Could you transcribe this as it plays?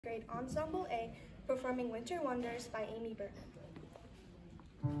grade Ensemble A, performing Winter Wonders by Amy Bernon.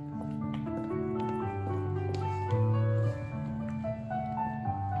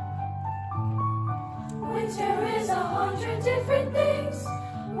 Winter is 100 different things,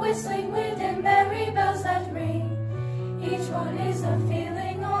 whistling wind and merry bells that ring. Each one is a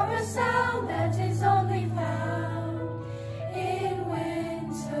feeling or a sound that is only found in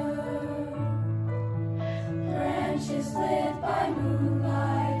winter. Branches lit by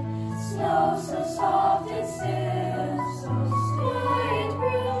moonlight, snow so soft and still, so quiet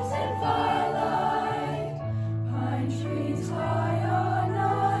rooms and firelight, pine trees high on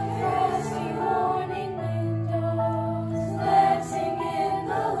high, frosty morning windows, dancing in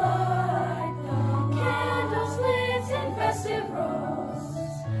the light, the candles lit in festive rows,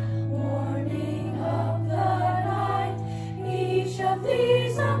 warming up the night. Each of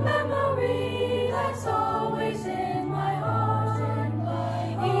these a memory that's always in my heart,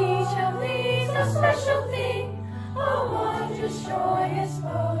 each of these a special thing, a wondrous, joyous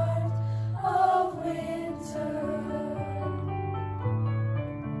part of winter.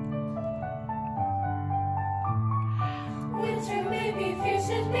 Winter may be fierce,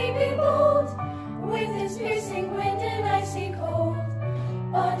 it may be bold, with its piercing wind and icy cold,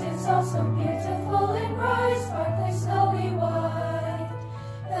 but it's also beautiful and bright, sparkling snowy white.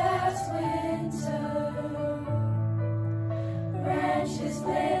 That's winter. Branches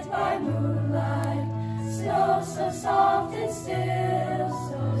lit by moonlight, snow so soft and still,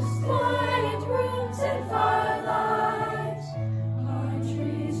 so quiet rooms and firelight, pine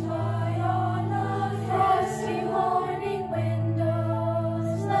trees high on high, frosty morning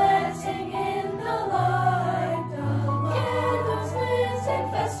windows, letting in the light, the candles lit in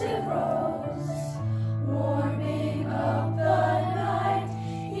festive rows, warming up the night.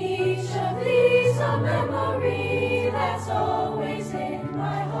 Each of these a memory that's always in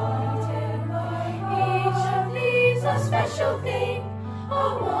my heart. Each of these a special thing,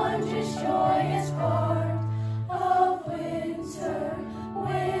 a wondrous, joy